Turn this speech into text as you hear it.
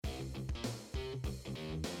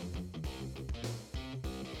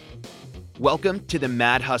Welcome to the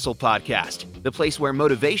Mad Hustle Podcast, the place where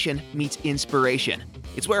motivation meets inspiration.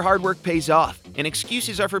 It's where hard work pays off, and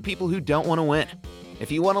excuses are for people who don't want to win.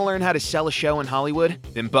 If you want to learn how to sell a show in Hollywood,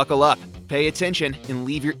 then buckle up, pay attention, and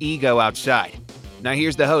leave your ego outside. Now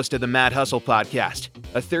here's the host of the Mad Hustle Podcast,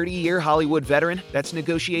 a 30-year Hollywood veteran that's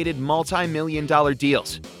negotiated multi-million-dollar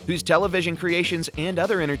deals, whose television creations and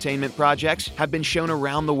other entertainment projects have been shown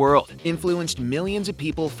around the world, influenced millions of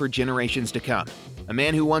people for generations to come. A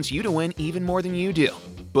man who wants you to win even more than you do,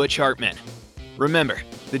 Butch Hartman. Remember,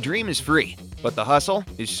 the dream is free, but the hustle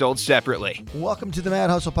is sold separately. Welcome to the Mad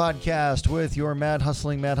Hustle Podcast with your mad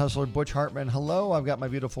hustler, Butch Hartman. Hello, I've got my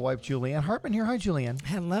beautiful wife, Julianne Hartman here. Hi, Julianne.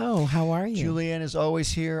 Hello, how are you? Julianne is always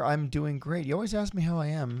here. I'm doing great. You always ask me how I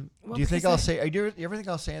am. Well, Do you think I'll say, you ever think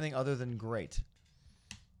I'll say anything other than great?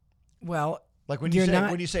 Well, Like when you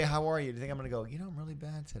say, how are you? Do you think I'm going to go, I'm really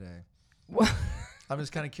bad today? Well, I'm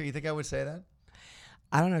just kind of curious. You think I would say that?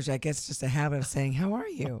 I don't know, I guess it's just a habit of saying, how are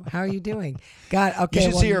you? How are you doing? God, okay.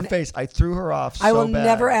 You should see her face. I threw her off so I will bad.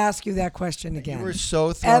 never ask you that question again. You were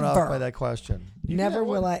so thrown off Ever. by that question. Never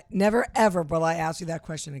ever will I ask you that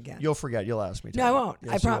question again. You'll forget. You'll ask me. No, I won't.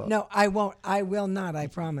 Yes, you will. No, I won't. I will not. I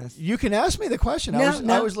promise. You can ask me the question.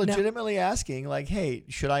 No, I was legitimately asking, like, hey,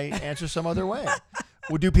 should I answer some other way?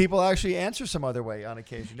 Well, do people actually answer some other way on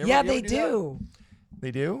occasion? Yeah, they do. They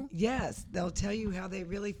do? Yes, they'll tell you how they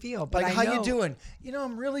really feel. But Like, how you doing?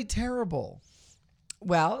 I'm really terrible.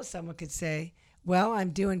 Well, someone could say, well, I'm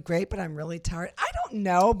doing great, but I'm really tired. I don't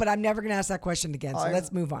know, but I'm never going to ask that question again. So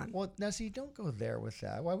let's move on. Well, now, see, don't go there with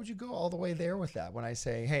that. Why would you go all the way there with that? When I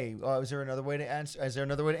say, hey, is there another way to answer? Is there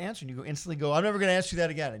another way to answer? And you instantly go, I'm never going to answer that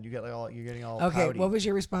again. And you get you're getting all Okay, pouty. what was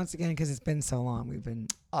your response again? Because it's been so long.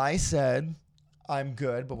 I said, I'm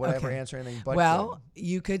good, but would I ever Okay. answer anything but Well,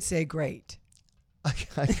 you could say great.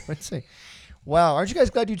 I could say, wow, aren't you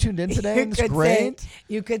guys glad you tuned in today? It's great.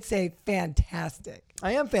 You could say fantastic.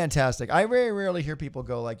 I am fantastic. I very rarely hear people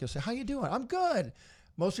go like, you'll say, how you doing? I'm good.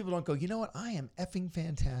 Most people don't go, you know what? I am effing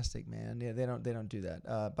fantastic, man. Yeah, they don't do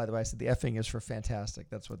that. By the way, I said the effing is for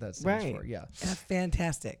fantastic. That's what that stands for. Yeah.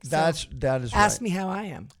 Fantastic. That is ask right. me how I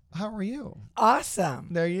am. How are you? Awesome.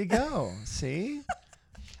 There you go. See?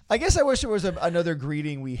 I guess I wish there was another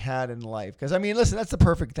greeting we had in life. Because, listen, that's the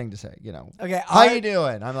perfect thing to say, Okay. How you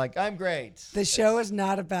doing? I'm like, I'm great. The show is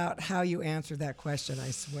not about how you answer that question,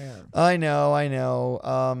 I swear. I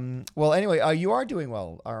know. Well, anyway, you are doing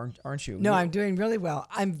well, aren't you? No, I'm doing really well.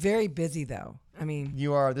 I'm very busy, though.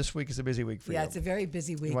 You are. This week is a busy week for you. Yeah, it's a very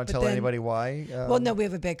busy week. You want to tell anybody why? Well, no, we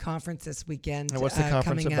have a big conference this weekend. And what's the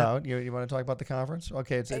conference coming about? up. You want to talk about the conference?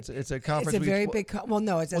 Okay, it's a conference. It's a very big.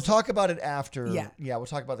 We'll talk about it after. Yeah. We'll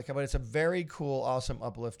talk about but it's a very cool, awesome,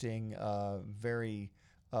 uplifting, very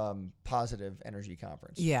positive energy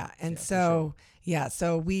conference. Yeah, and so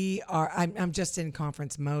we are. I'm just in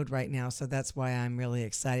conference mode right now, so that's why I'm really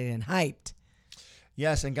excited and hyped.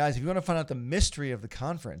 Yes, and guys, if you want to find out the mystery of the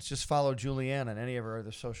conference, just follow Julianne on any of her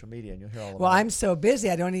other social media, and you'll hear all about it. Well, I'm so busy,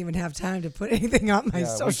 I don't even have time to put anything on my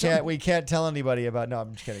social. We can't tell anybody about. No,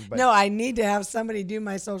 I'm just kidding. But, no, I need to have somebody do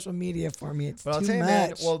my social media for me. It's I'll too tell you, much.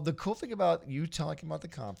 man, well, the cool thing about you talking about the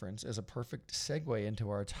conference is a perfect segue into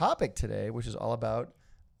our topic today, which is all about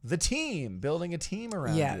the team, building a team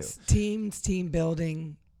around you. Yes, teams, team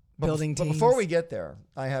building. Building but teams. before we get there,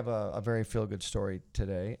 I have a very feel-good story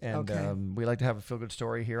today. And Okay. We like to have a feel-good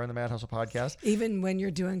story here on the Mad Hustle Podcast. Even when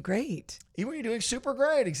you're doing great. Even when you're doing super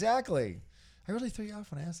great, exactly. I really threw you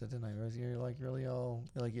off when I asked it, didn't I? You're like really all,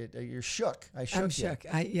 like you're shook. I'm shook.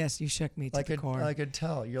 Yes, you shook me to the core. I could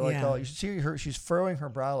tell. You're like, Yeah. you should see her, she's furrowing her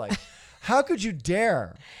brow like, how could you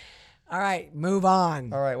dare? All right, move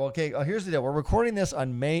on. All right, well, okay, here's the deal. We're recording this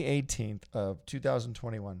on May 18th of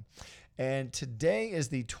 2021. And today is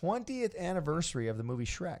the 20th anniversary of the movie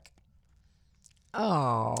Shrek.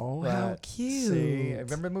 Oh, how cute. See,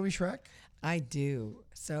 remember the movie Shrek? I do.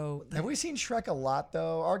 So Have we seen Shrek a lot,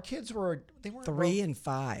 though? Our kids they weren't 3 and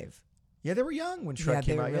 5. Yeah, they were young when Shrek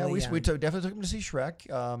came they were out. really We young. definitely took them to see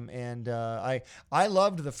Shrek. I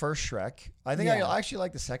loved the first Shrek. I think I actually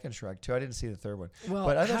liked the second Shrek, too. I didn't see the third one. Well,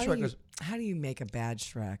 but I thought Shrek was... How do you make a bad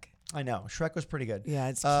Shrek? I know. Shrek was pretty good. Yeah,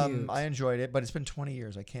 it's cute. I enjoyed it, but it's been 20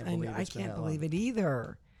 years. I can't believe it. I can't believe it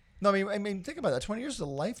either. No, I mean, think about that. 20 years is a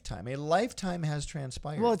lifetime. A lifetime has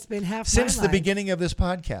transpired. Well, it's been half since my the life. beginning of this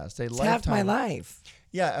podcast. It's half my life.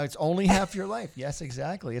 Yeah, it's only half your life. Yes,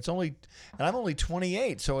 exactly. And I'm only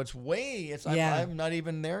 28, so I'm not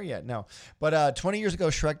even there yet. No, but 20 years ago,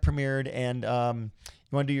 Shrek premiered, and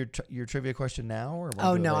you want to do your trivia question now, or?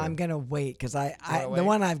 Oh no, I'm gonna wait because the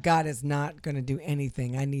one I've got is not gonna do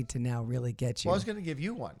anything. I need to now really get you. Well, I was gonna give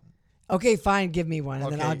you one. Okay, fine. Give me one,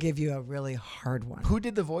 and then Okay. I'll give you a really hard one. Who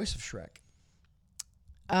did the voice of Shrek?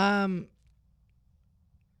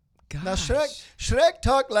 gosh. Now Shrek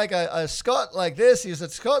talked like a Scot like this. He's a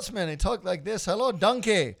Scotsman. He talked like this. Hello,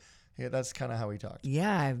 donkey. Yeah, that's kind of how he talked.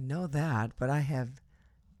 Yeah, I know that, but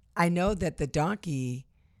I know that the donkey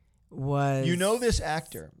was. You know this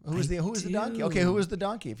actor. Who was the donkey? Okay, who was the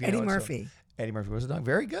donkey? If you Eddie know Murphy. Eddie Murphy was the donkey.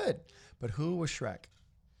 Very good. But who was Shrek?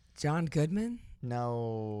 John Goodman?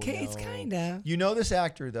 No. Okay, it's kind of. You know this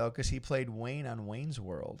actor, though, because he played Wayne on Wayne's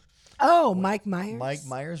World. Oh, Mike Myers? Mike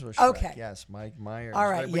Myers was Shrek. Okay. Yes, Mike Myers. All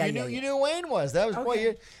right, But you knew Wayne was. That was,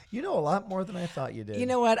 boy, you know a lot more than I thought you did. You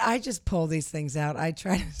know what? I just pull these things out. I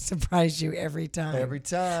try to surprise you every time. Every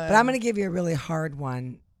time. But I'm going to give you a really hard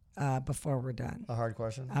one before we're done. A hard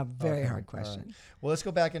question? A very hard question. Right. Well, let's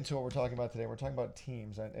go back into what we're talking about today. We're talking about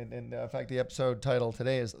teams. And in fact, the episode title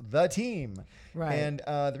today is The Team. Right. And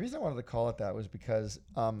the reason I wanted to call it that was because,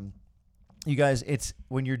 you guys, it's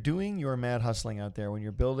when you're doing your mad hustling out there, when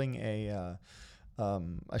you're building a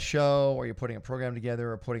show, or you're putting a program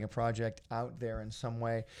together, or putting a project out there in some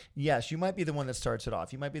way, yes, you might be the one that starts it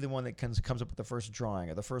off. You might be the one that comes up with the first drawing,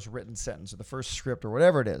 or the first written sentence, or the first script, or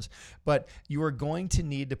whatever it is. But you are going to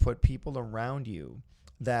need to put people around you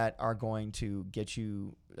that are going to get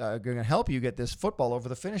you, going to help you get this football over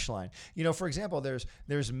the finish line. You know, for example,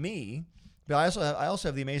 there's me. But I also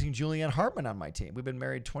have the amazing Julianne Hartman on my team. We've been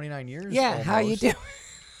married 29 years. Yeah, almost. how you doing?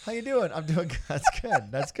 How you doing? I'm doing good. That's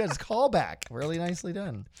good. That's good. It's callback. Really nicely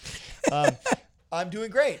done. I'm doing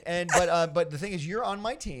great. But the thing is, you're on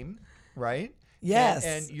my team, right? Yes.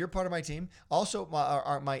 And you're part of my team. Also,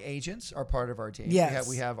 my agents are part of our team. Yes.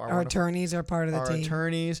 We have our attorneys are part of the our team.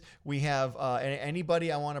 Attorneys. We have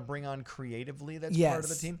anybody I want to bring on creatively that's part of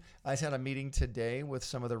the team. I just had a meeting today with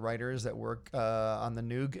some of the writers that work on the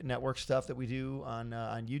Noog Network stuff that we do on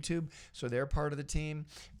YouTube. So they're part of the team.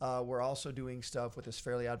 We're also doing stuff with this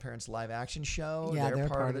Fairly Odd Parents live action show. Yeah, they're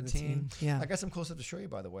part of the team. Yeah. I got some close up to show you,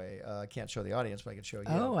 by the way. I can't show the audience, but I can show you.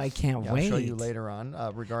 Oh, I can't wait. I'll show you later on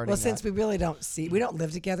regarding Well, since we really we don't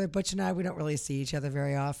live together, Butch and I, we don't really see each other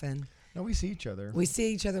very often. No, we see each other. We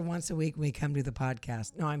see each other once a week when we come to the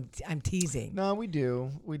podcast. No, I'm teasing. No, we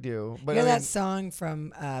do. But you know that song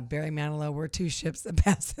from Barry Manilow, "We're two ships that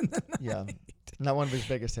pass in the night"? Yeah, not one of his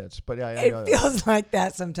biggest hits, but yeah, it feels like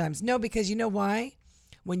that sometimes. No, because you know why?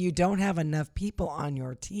 When you don't have enough people on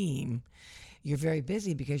your team, you're very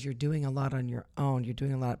busy because you're doing a lot on your own. You're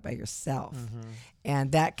doing a lot by yourself. Mm-hmm.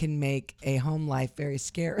 And that can make a home life very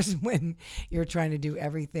scarce when you're trying to do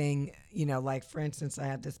everything, you know, like, for instance, I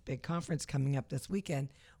have this big conference coming up this weekend.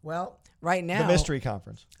 Well, right now. The mystery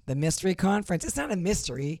conference. The mystery conference. It's not a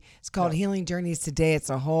mystery. It's called Healing Journeys Today.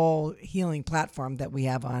 It's a whole healing platform that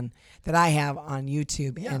I have on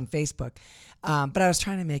YouTube and Facebook. But I was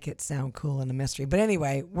trying to make it sound cool in a mystery. But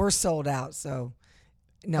anyway, we're sold out, so.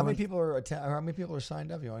 No, how many people are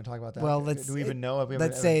signed up? You want to talk about that? Well, do we even know?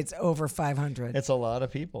 Let's say it's over 500. It's a lot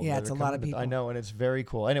of people. Yeah, it's a lot of people. I know, and it's very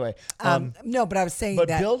cool. Anyway, no, but I was saying but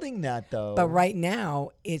building that though. But right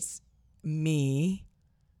now, it's me,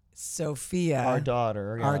 Sophia, our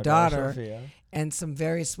daughter, Sophia, and some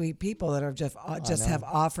very sweet people that are just have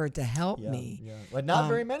offered to help me. Yeah, but not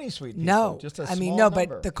very many sweet people. No, just a small number.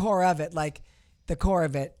 But the core of it,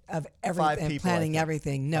 of everything, planning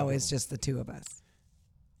everything. No, it's just the two of us.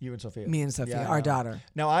 You and Sophia. Me and Sophia, our daughter.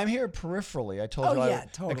 Now I'm here peripherally. I told you.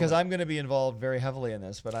 Totally. Because I'm going to be involved very heavily in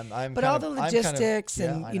this, but I'm. But all the logistics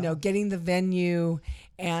and getting the venue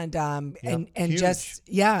and just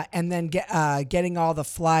and then getting all the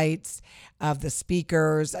flights of the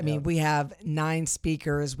speakers. I mean, we have 9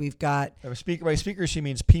 speakers. We've got by speakers she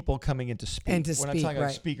means people coming in to speak. We're not talking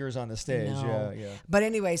about speakers on the stage. No. Yeah. But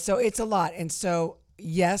anyway, so it's a lot, and so.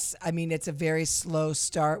 Yes, I mean it's a very slow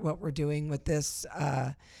start what we're doing with this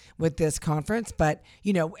conference, but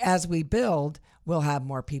you know as we build, we'll have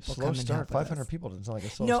more people slow come start. and help 500 people doesn't sound like a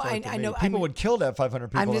slow no, start. I know. People would kill to have 500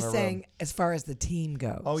 people. I'm just in a saying room. as far as the team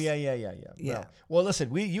goes. Oh yeah. Well,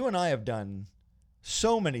 listen, you and I have done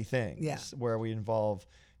so many things where we involve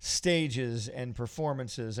stages and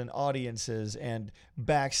performances and audiences and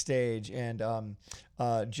backstage and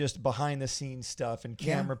just behind the scenes stuff and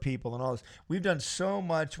camera people and all this. We've done so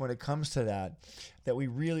much when it comes to that we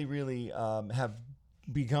really, really have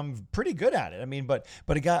become pretty good at it. I mean, but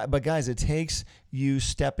guys, it takes you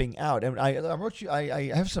stepping out. And I wrote you. I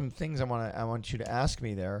have some things I want you to ask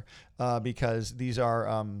me there because these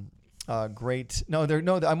are. Great. I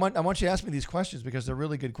want you to ask me these questions because they're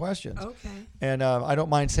really good questions. Okay. And I don't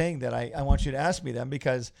mind saying that. I want you to ask me them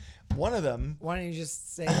because one of them. Why don't you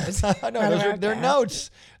just say it? No, they're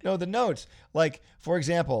notes. No, the notes. Like, for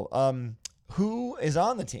example, who is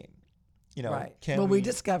on the team? You know, right. We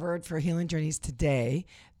discovered for Healing Journeys today,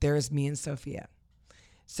 there's me and Sophia.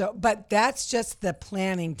 So, but that's just the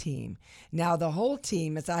planning team. Now, the whole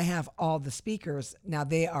team is I have all the speakers. Now,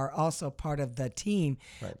 they are also part of the team,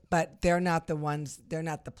 Right. but they're not the ones, they're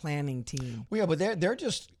not the planning team. Well, yeah, but they're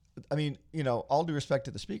just, I mean, all due respect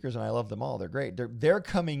to the speakers, and I love them all. They're great. They're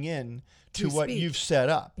coming in to what speak. you've set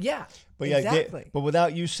up. Yeah, But exactly. but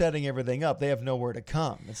without you setting everything up, they have nowhere to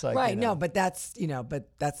come. It's like, Right, no, but that's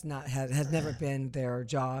not has never been their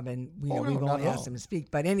job, and we've not only at asked all. them to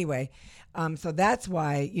speak. But anyway, so that's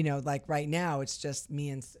why like right now it's just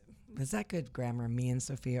me and is that good grammar? Me and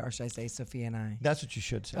Sophia, or should I say Sophia and I? That's what you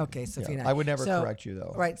should say. Okay, Sophia and I I. would never So- correct you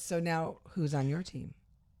though. Right. So now, who's on your team?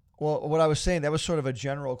 Well, what I was saying, that was sort of a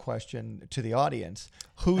general question to the audience.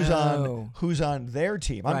 Who's Oh. on their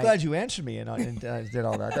team? I'm Right. glad you answered me and did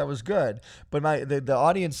all that. That was good. But the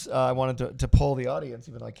audience, I wanted to poll the audience,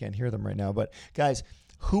 even though I can't hear them right now. But guys,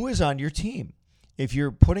 who is on your team? If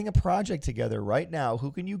you're putting a project together right now,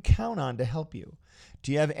 who can you count on to help you?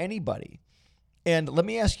 Do you have anybody? And let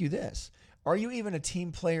me ask you this. Are you even a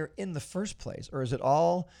team player in the first place? Or is it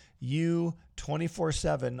all you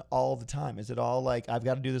 24/7 all the time? Is it all like, I've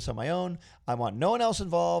got to do this on my own, I want no one else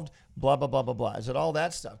involved, blah, blah, blah, blah, blah? Is it all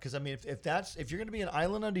that stuff? Because, I mean, if you're going to be an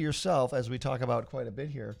island unto yourself, as we talk about quite a bit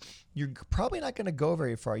here, you're probably not going to go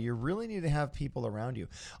very far. You really need to have people around you.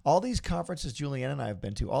 All these conferences Julianne and I have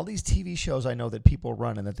been to, all these TV shows I know that people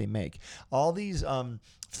run and that they make, all these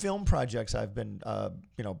film projects I've been,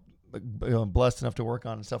 blessed enough to work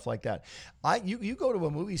on and stuff like that. You go to a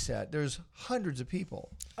movie set, there's hundreds of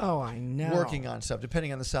people Oh, I know. working on stuff,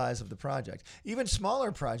 depending on the size of the project. Even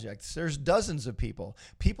smaller projects, there's dozens of people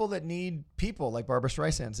that need people, like Barbara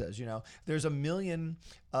Streisand says, there's a million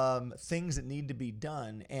things that need to be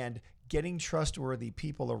done, and getting trustworthy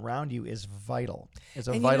people around you is vital. It's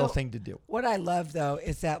a vital thing to do. What I love though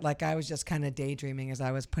is that, like, I was just kind of daydreaming as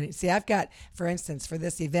I was I've got, for instance, for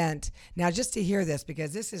this event now, just to hear this,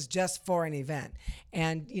 because this is just for an event,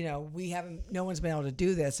 and no one's been able to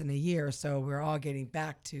do this in a year, so we're all getting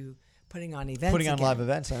back to putting on events, Putting on again. live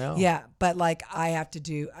events, I know. Yeah, but like I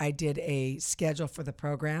did a schedule for the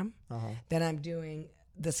program. Then I'm doing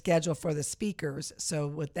the schedule for the speakers. So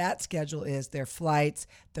what that schedule is their flights,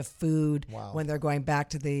 the food, Wow. when they're going back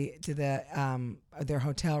to their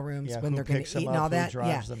hotel rooms, Yeah, when who they're going picks to eat them and all up, who that.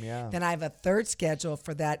 drives them, yeah. Then I have a third schedule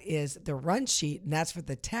for that is the run sheet, and that's for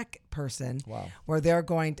the tech person. Wow. Where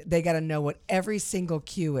they got to know what every single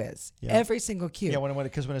cue is. Yeah. Every single cue. Yeah,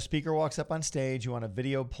 because when a speaker walks up on stage, you want a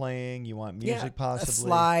video playing, you want music possibly. A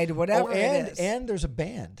slide, whatever it is. And there's a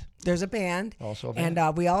band. There's a band. Also a band.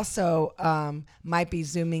 And we also might be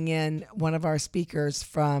zooming in one of our speakers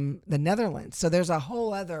from the Netherlands. So there's a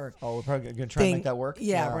whole other We're probably going to try to make that work?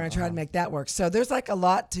 Yeah, we're going to try to make that work. So there's like a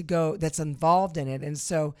lot to go that's involved in it. And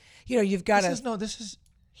so, you've got to... This is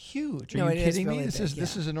huge. No, Are you it is kidding me? really This big,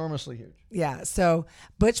 is enormously huge. Yeah. So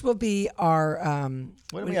Butch will be our...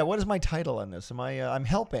 What is my title on this? I'm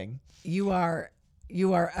helping. You are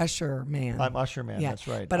usher man. I'm usher man, Yeah. that's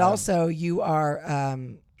right. But also you are...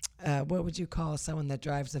 what would you call someone that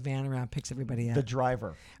drives the van around, picks everybody up? the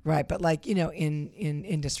driver. Right, but like, in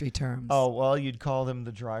industry terms. Oh, well, you'd call them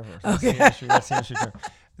the driver. Okay. That's the industry term.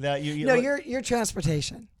 That you're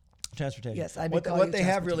transportation. Transportation. Yes, I'd be what calling you they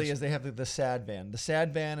have really transportation. is they have the sad van. The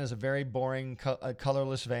sad van is a very boring,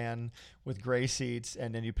 colorless van with gray seats,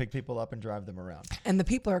 and then you pick people up and drive them around. And the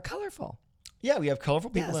people are colorful. Yeah, we have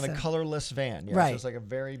colorful people Yeah, in a so- colorless van. Yeah, Right. So it's like a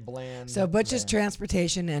very bland. So Butch is van.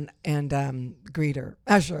 transportation and greeter,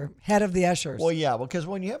 usher, head of the ushers. Well, yeah, because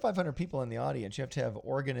when you have 500 people in the audience, you have to have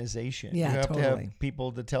organization. Yeah, you have to totally. have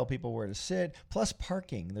people to tell people where to sit, plus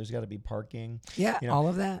parking. There's got to be parking. Yeah, all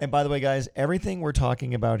of that. And by the way, guys, everything we're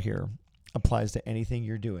talking about here applies to anything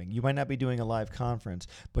you're doing. You might not be doing a live conference,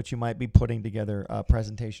 but you might be putting together a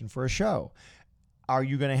presentation for a show. Are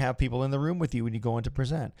you going to have people in the room with you when you go in to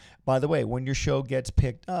present? By the way, when your show gets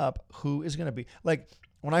picked up, who is going to be... Like,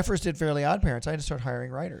 when I first did Fairly Odd Parents, I had to start hiring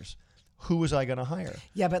writers. Who was I going to hire?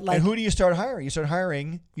 Yeah, but like... And who do you start hiring? You start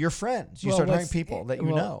hiring your friends. You start hiring people that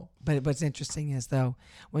you know. But what's interesting is, though,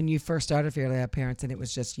 when you first started Fairly Odd Parents and it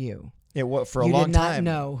was just you. It was for a you long did not time.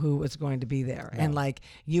 know who was going to be there. Yeah. And like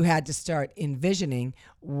you had to start envisioning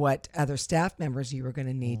what other staff members you were going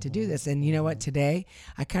to need to do this. And you know what? Today,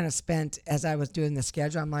 I kind of spent, as I was doing the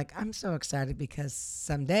schedule, I'm like, I'm so excited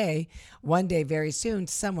because one day very soon,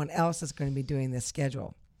 someone else is going to be doing this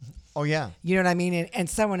schedule. Oh, yeah. You know what I mean? And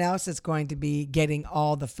someone else is going to be getting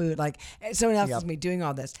all the food. Like someone else Yep. is going to be doing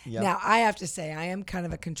all this. Yep. Now, I have to say, I am kind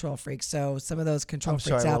of a control freak. So some of those control I'm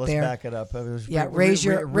freaks sorry. out Well, there. let's back it up. Yeah, raise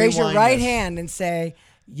your rewind right this. hand and say,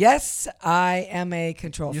 yes, I am a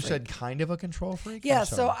control You freak. said kind of a control freak? Yeah, I'm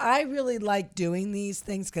so sorry. I really like doing these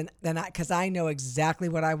things because I know exactly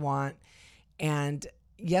what I want. And,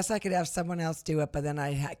 yes, I could have someone else do it, but then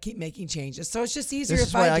I keep making changes. So it's just easier This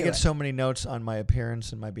is if why I I do get it. so many notes on my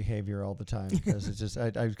appearance and my behavior all the time, because it's just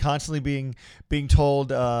I'm constantly being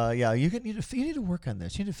told, you need to work on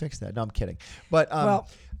this, you need to fix that. No, I'm kidding, but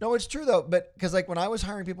no, it's true though. But because like when I was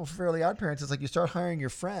hiring people for Fairly Odd Parents, it's like you start hiring your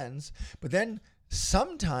friends, but then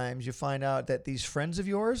sometimes you find out that these friends of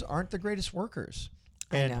yours aren't the greatest workers.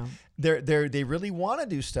 And they really want to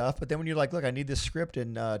do stuff, but then when you're like, look, I need this script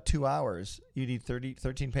in 2 hours. You need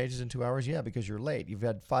 13 pages in 2 hours? Yeah, because you're late. You've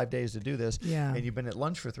had 5 days to do this, and you've been at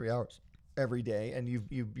lunch for 3 hours every day, and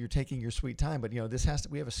you're taking your sweet time. But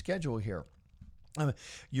we have a schedule here.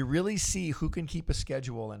 You really see who can keep a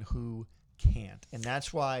schedule and who can't, and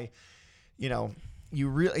that's why,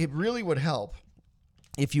 it really would help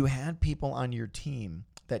if you had people on your team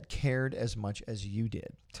that cared as much as you did.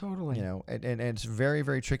 Totally. And it's very,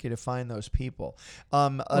 very tricky to find those people.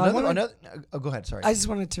 Go ahead. Sorry. I just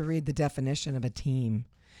wanted to read the definition of a team.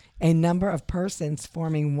 A number of persons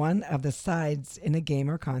forming one of the sides in a game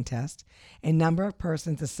or contest. A number of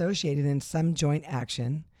persons associated in some joint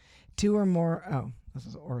action. Two or more. This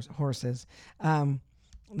is horses.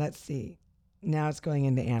 Let's see. Now it's going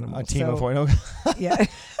into animals. A team of horses. Yeah.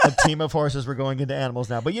 A team of horses. We're going into animals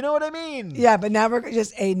now. But you know what I mean. Yeah, but now we're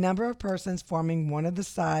just a number of persons forming one of the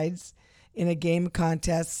sides in a game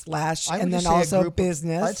contest / and then also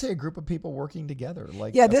business. I'd say a group of people working together,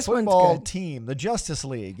 like this football one's good. Team, the Justice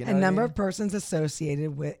League. A number of persons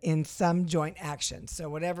associated with in some joint action. So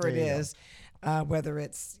whatever it is, whether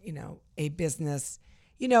it's a business,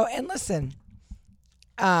 and listen,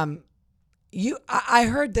 I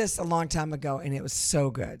heard this a long time ago, and it was so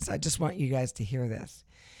good. So I just want you guys to hear this.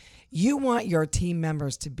 You want your team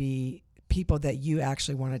members to be people that you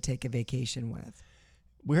actually want to take a vacation with.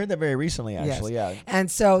 We heard that very recently, actually. Yes. Yeah. And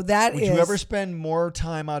so would you ever spend more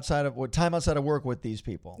time outside of work with these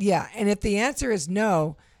people? Yeah. And if the answer is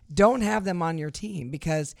no, don't have them on your team,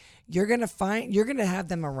 because you're going to have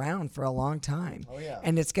them around for a long time. Oh, yeah.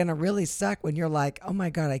 And it's going to really suck when you're like, oh my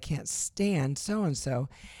God, I can't stand so-and-so.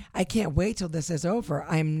 I can't wait till this is over.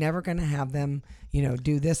 I'm never going to have them,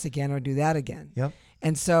 do this again or do that again. Yep.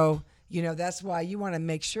 And so, that's why you want to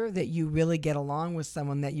make sure that you really get along with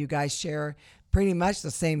someone that you guys share pretty much the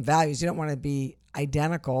same values. You don't want to be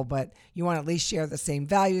identical, but you want to at least share the same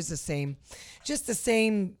values,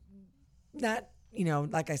 not,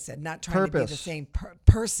 like I said, not trying to be the same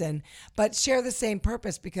person, but share the same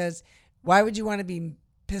purpose, because why would you want to be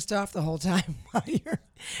pissed off the whole time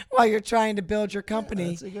while you're trying to build your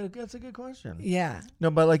company? Yeah, that's a good question. Yeah. No,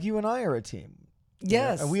 but like you and I are a team.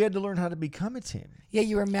 Yes. And we had to learn how to become a team. Yeah,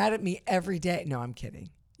 you were mad at me every day. No, I'm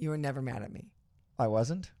kidding. You were never mad at me. I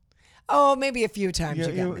wasn't? Oh, maybe a few times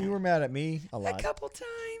you were mad at me a lot. A couple times.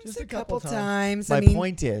 Just a couple times. My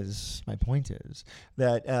point is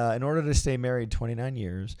that in order to stay married 29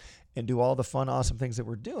 years and do all the fun, awesome things that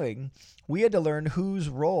we're doing, we had to learn whose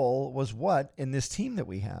role was what in this team that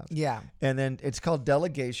we have. Yeah. And then it's called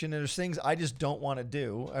delegation. And there's things I just don't want to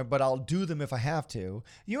do, but I'll do them if I have to.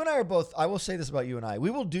 You and I are both, I will say this about you and I,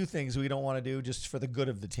 we will do things we don't want to do just for the good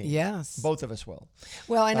of the team. Yes. Both of us will.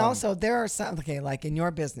 Well, and also there are some, like in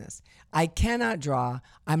your business, I cannot draw.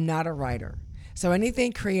 I'm not a writer. So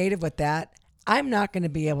anything creative with that, I'm not going to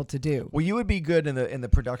be able to do. Well, you would be good in the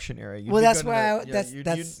production area. Well, that's why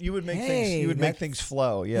you would make things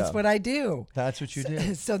flow. Yeah, that's what I do. That's what you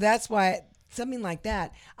do. So that's why something like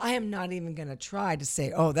that, I am not even going to try to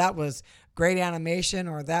say, oh, that was great animation,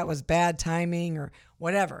 or that was bad timing, or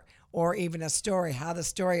whatever, or even a story, how the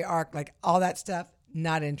story arc, like all that stuff.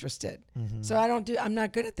 Not interested. Mm-hmm. So I'm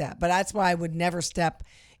not good at that. But that's why I would never step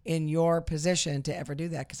in your position to ever do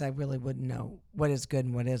that, because I really wouldn't know what is good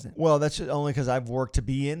and what isn't. Well, that's only because I've worked to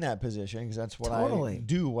be in that position, because that's what I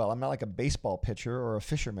do well. I'm not like a baseball pitcher or a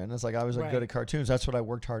fisherman. It's like I was good at cartoons. That's what I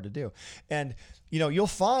worked hard to do. And, you'll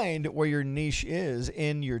find where your niche is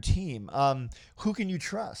in your team. Who can you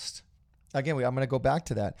trust? Again, I'm going to go back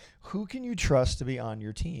to that. Who can you trust to be on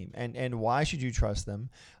your team? And why should you trust them?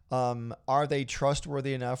 Are they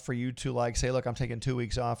trustworthy enough for you to say, look, I'm taking 2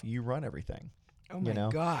 weeks off. You run everything. Oh my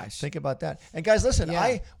gosh. Think about that. And guys, listen,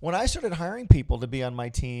 when I started hiring people to be on my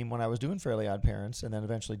team when I was doing Fairly Odd Parents, and then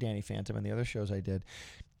eventually Danny Phantom and the other shows I did,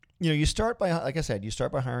 you start by, like I said,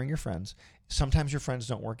 by hiring your friends. Sometimes your friends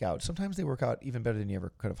don't work out. Sometimes they work out even better than you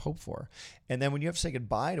ever could have hoped for. And then when you have to say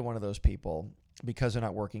goodbye to one of those people because they're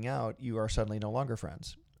not working out, you are suddenly no longer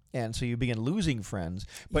friends. And so you begin losing friends,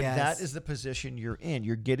 but that is the position you're in.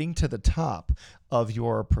 You're getting to the top of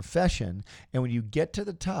your profession. And when you get to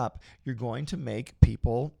the top, you're going to make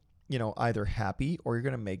people, either happy or you're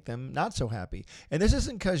going to make them not so happy. And this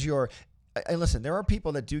isn't because you're listen, there are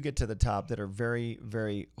people that do get to the top that are very,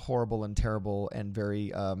 very horrible and terrible and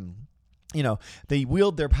very, they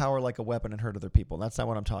wield their power like a weapon and hurt other people. That's not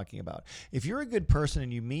what I'm talking about. If you're a good person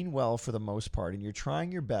and you mean well for the most part and you're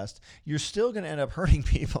trying your best, you're still going to end up hurting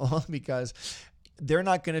people because they're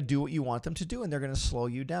not going to do what you want them to do, and they're going to slow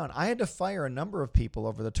you down. I had to fire a number of people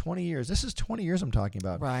over the 20 years. This is 20 years I'm talking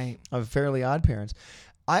about. Right. Of Fairly Odd Parents.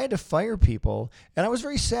 I had to fire people, and I was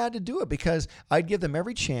very sad to do it because I'd give them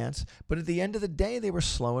every chance, but at the end of the day, they were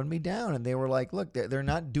slowing me down, and they were like, look, they're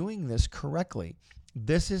not doing this correctly.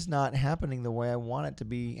 This is not happening the way I want it to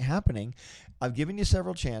be happening. I've given you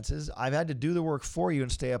several chances. I've had to do the work for you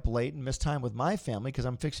and stay up late and miss time with my family because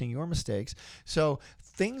I'm fixing your mistakes. So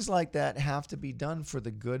things like that have to be done for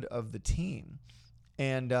the good of the team.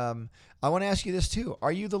 And I want to ask you this too.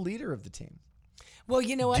 Are you the leader of the team? Well,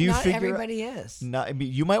 you know what? Not everybody is.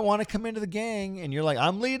 You might want to come into the gang and you're like,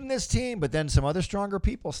 I'm leading this team, but then some other stronger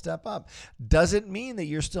people step up. Doesn't mean that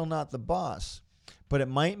you're still not the boss. But it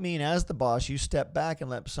might mean as the boss, you step back and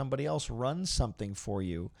let somebody else run something for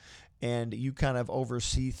you. And you kind of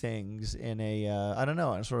oversee things in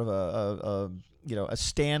a, sort of a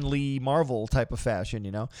Stan Lee Marvel type of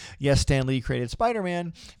fashion, Yes, Stan Lee created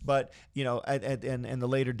Spider-Man, but, in the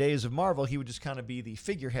later days of Marvel, he would just kind of be the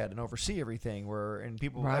figurehead and oversee everything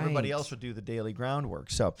everybody else would do the daily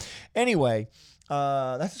groundwork. So anyway,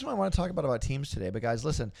 that's just what I want to talk about teams today. But guys,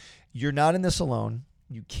 listen, you're not in this alone.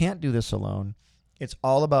 You can't do this alone. It's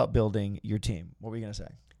all about building your team. What were you going to say?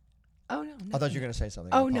 Oh, no. I thought you were going to say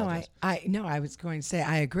something. Oh, no. I was going to say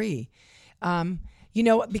I agree.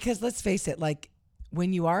 Because let's face it, like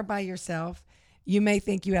when you are by yourself, you may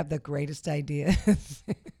think you have the greatest ideas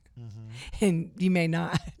and you may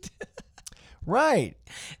not. Right.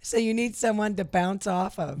 So you need someone to bounce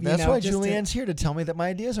off of. That's why Julianne's here to tell me that my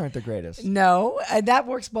ideas aren't the greatest. No, that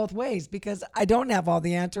works both ways because I don't have all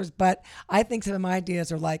the answers, but I think some of my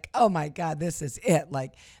ideas are like, oh my God, this is it.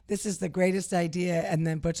 Like, this is the greatest idea. And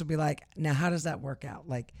then Butch will be like, now how does that work out?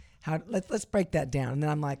 Like, let's break that down. And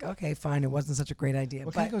then I'm like, okay, fine. It wasn't such a great idea.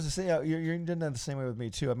 Well, goes to say, you're doing that the same way with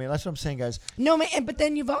me too. I mean, that's what I'm saying, guys. No, man, but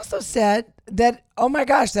then you've also said that, oh my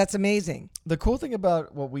gosh, that's amazing. The cool thing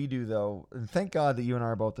about what we do, though, and thank God that you and I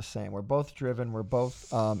are both the same. We're both driven. We're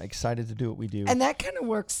both excited to do what we do. And that kind of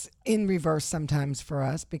works in reverse sometimes for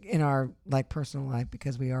us in our personal life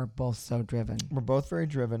because we are both so driven. We're both very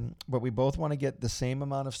driven, but we both want to get the same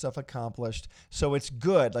amount of stuff accomplished. So it's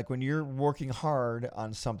good. Like when you're working hard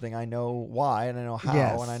on something, I know why and I know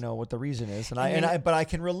how and I know what the reason is, but I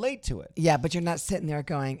can relate to it. Yeah, but you're not sitting there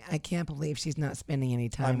going, I can't believe she's not spending any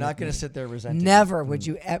time. I'm not going to sit there resenting. Never would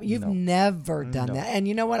you. You've never done that. And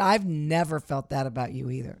you know what? I've never felt that about you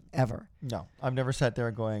either, ever. No, I've never sat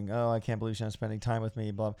there going, oh, I can't believe she's not spending time with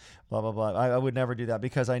me, blah, blah, blah, blah. I would never do that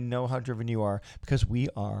because I know how driven you are because we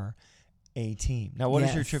are a team. Now, what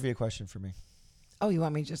is your trivia question for me? Oh, you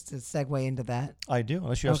want me just to segue into that? I do,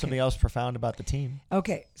 unless you have something else profound about the team.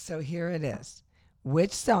 Okay, so here it is.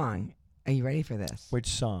 Which song, are you ready for this? Which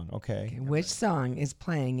song? Okay. Which song is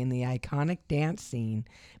playing in the iconic dance scene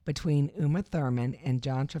between Uma Thurman and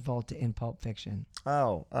John Travolta in Pulp Fiction?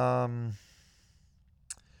 Oh,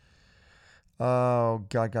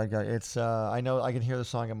 God. It's, I know I can hear the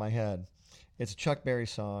song in my head. It's a Chuck Berry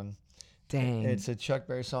song. Dang. It's a Chuck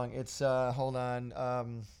Berry song. It's, hold on.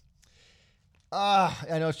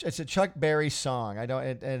 I know it's a Chuck Berry song.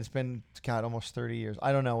 It's been, God, almost 30 years.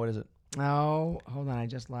 I don't know. What is it? Oh, hold on. I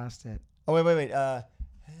just lost it. Oh, wait. Have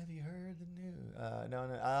you heard the news?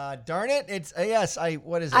 No. Darn it. It's, yes.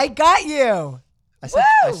 What is it? I got you.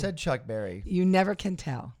 I said Chuck Berry. You never can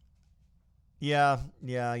tell. Yeah,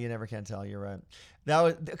 you never can tell. You're right.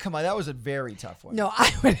 That was a very tough one. No,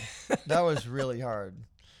 I would. That was really hard.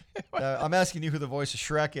 I'm asking you who the voice of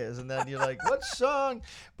Shrek is, and then you're like, what song?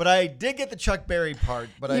 But I did get the Chuck Berry part,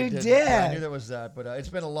 but I didn't. Did. I knew that was that, but it's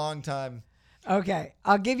been a long time. Okay,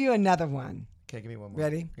 I'll give you another one. Okay, give me one more.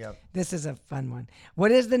 Ready? Yep. This is a fun one.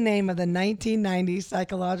 What is the name of the 1990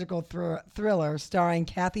 psychological thriller starring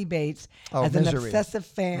Kathy Bates as Misery. an obsessive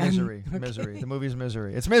fan? Misery. Okay. Misery. The movie's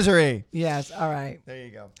Misery. It's Misery. Yes. All right. There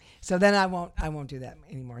you go. So then I won't do that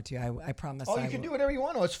anymore to you. I promise. Oh, you can do whatever you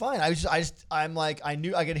want. Oh, it's fine. I'm like, I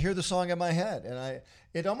knew I could hear the song in my head, and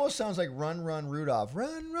it almost sounds like Run, Run, Rudolph.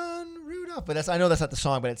 Run, Run, Rudolph. But I know that's not the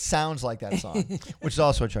song, but it sounds like that song, which is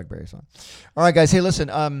also a Chuck Berry song. All right, guys. Hey,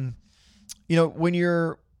 listen. When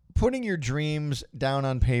you're putting your dreams down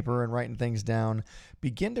on paper and writing things down,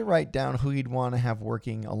 begin to write down who you'd want to have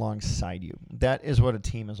working alongside you. That is what a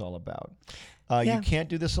team is all about. You can't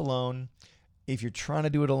do this alone. If you're trying to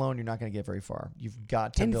do it alone, you're not going to get very far. You've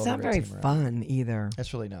got to build a great team. And it's not very fun either.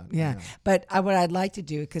 That's really not. Yeah. No. But what I'd like to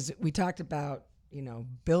do, because we talked about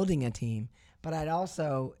building a team. But I'd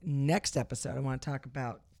also, next episode, I want to talk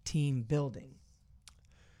about team building.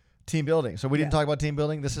 Team building. So we didn't talk about team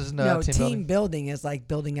building? This isn't team building is like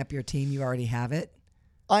building up your team. You already have it.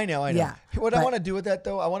 I know. Yeah, what I want to do with that,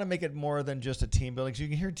 though, I want to make it more than just a team building. So you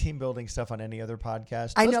can hear team building stuff on any other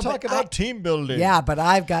podcast. Let's talk about team building. Yeah, but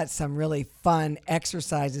I've got some really fun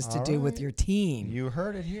exercises to do with your team. You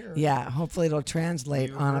heard it here. Yeah, hopefully it'll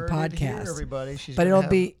translate on a podcast. Here, everybody. But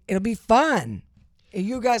it'll be fun.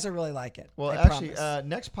 You guys will really like it. Well, actually,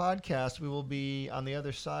 next podcast, we will be on the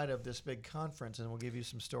other side of this big conference, and we'll give you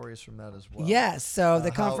some stories from that as well. Yes. So the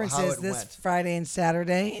conference is this Friday and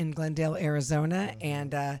Saturday in Glendale, Arizona. Mm-hmm.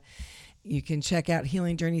 And you can check out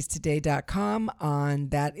healingjourneystoday.com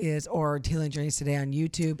or Healing Journeys Today on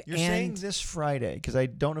YouTube. You're saying this Friday, because I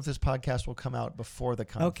don't know if this podcast will come out before the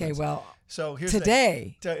conference. Okay, well, so here's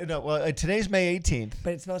today. Today's May 18th.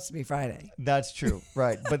 But it's supposed to be Friday. That's true,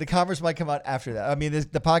 right. But the conference might come out after that. I mean,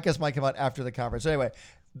 the podcast might come out after the conference. So anyway,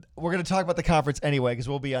 we're going to talk about the conference anyway, because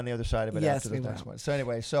we'll be on the other side of it after the next one. So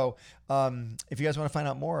anyway, if you guys want to find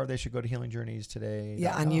out more, they should go to Healing Journeys Today.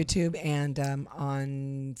 Yeah, on YouTube and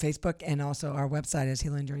on Facebook, and also our website is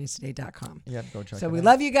healingjourneystoday.com. Yeah, go check it out. So we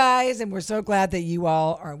love you guys, and we're so glad that you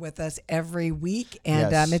all are with us every week.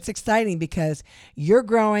 And it's exciting because you're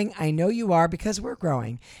growing. I know you are, because we're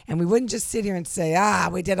growing. And we wouldn't just sit here and say,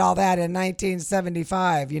 we did all that in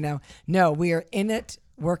 1975, No, we are in it,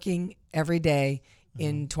 working every day.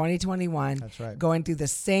 In 2021, that's right. Going through the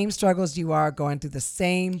same struggles you are, going through the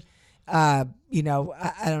same,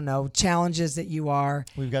 challenges that you are.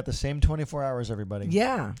 We've got the same 24 hours, everybody.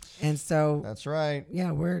 Yeah, and so that's right.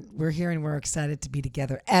 Yeah, we're here and we're excited to be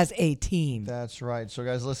together as a team. That's right. So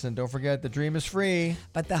guys, listen, don't forget the dream is free,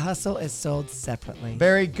 but the hustle is sold separately.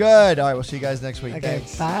 Very good. All right, we'll see you guys next week. Okay,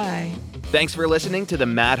 thanks. Bye. Thanks for listening to the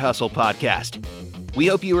Mad Hustle podcast. We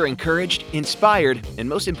hope you were encouraged, inspired, and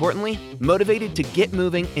most importantly, motivated to get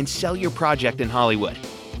moving and sell your project in Hollywood.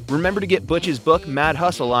 Remember to get Butch's book, Mad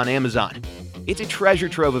Hustle, on Amazon. It's a treasure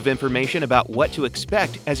trove of information about what to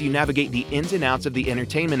expect as you navigate the ins and outs of the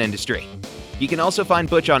entertainment industry. You can also find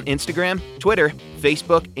Butch on Instagram, Twitter,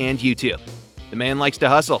 Facebook, and YouTube. The man likes to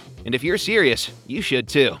hustle, and if you're serious, you should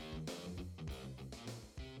too.